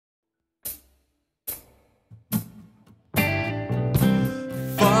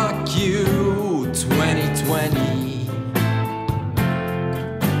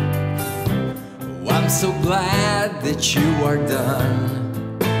so glad that you are done.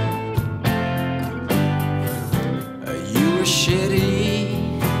 You were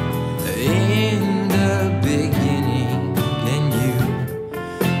shitty in the beginning, and you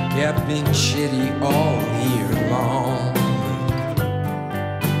kept being shitty all year long.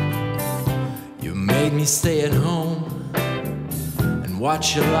 You made me stay at home and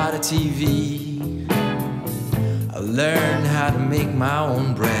watch a lot of TV. I learned how to make my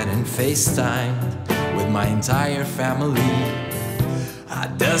own bread and FaceTimed with my entire family. I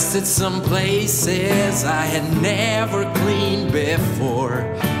dusted some places I had never cleaned before,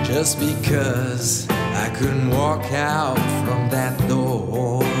 just because I couldn't walk out from that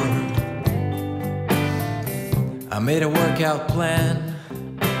door. I made a workout plan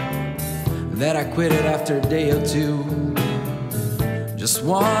that I quit it after a day or two. Just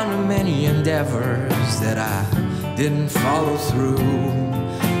one of many endeavors that I didn't follow through.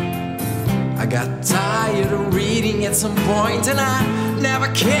 I got tired of reading at some point, and I never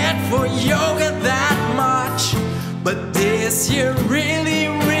cared for yoga that much. But this year really,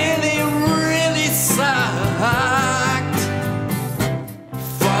 really, really sucked.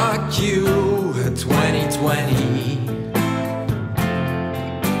 Fuck you, 2020.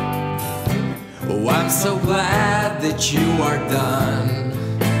 Oh, I'm so glad that you are done.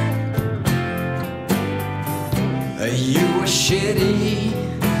 You were shitty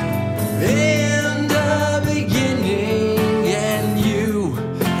in the beginning, and you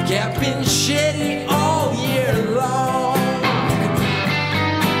kept being shitty all year long.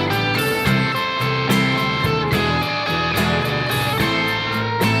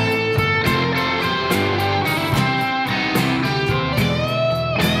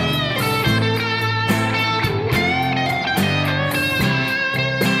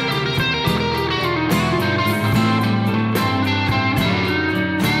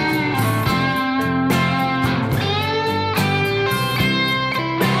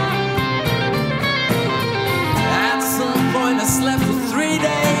 I slept for 3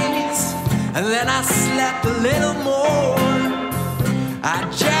 days, and then I slept a little more. I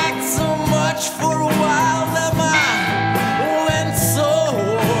jacked so much for a while that my went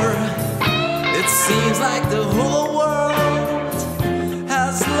sore. It seems like the whole world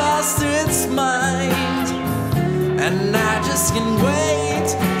has lost its mind, and I just can't wait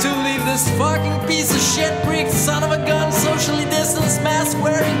to leave this fucking piece of shit brick son of a gun, socially distanced, mask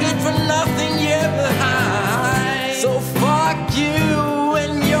wearing, good for nothing year behind. So fuck you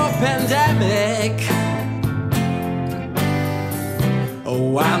and your pandemic.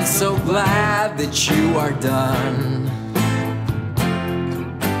 Oh, I'm so glad that you are done.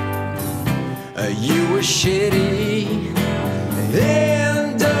 You were shitty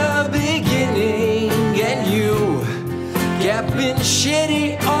in the beginning, and you kept being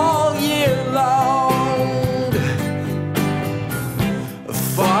shitty all year long.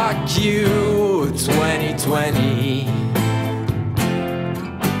 Fuck you, 2020.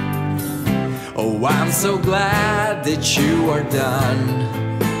 Oh, I'm so glad that you are done.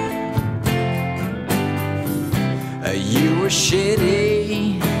 You were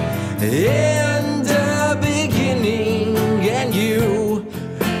shitty in the beginning, and you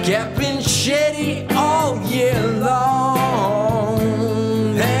kept being shitty all year long.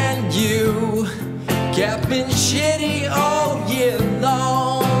 And you kept being shitty all year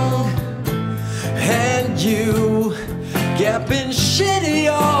long. And you kept being shitty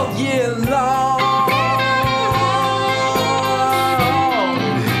all year long.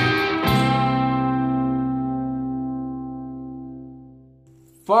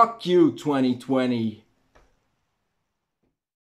 Fuck you, 2020.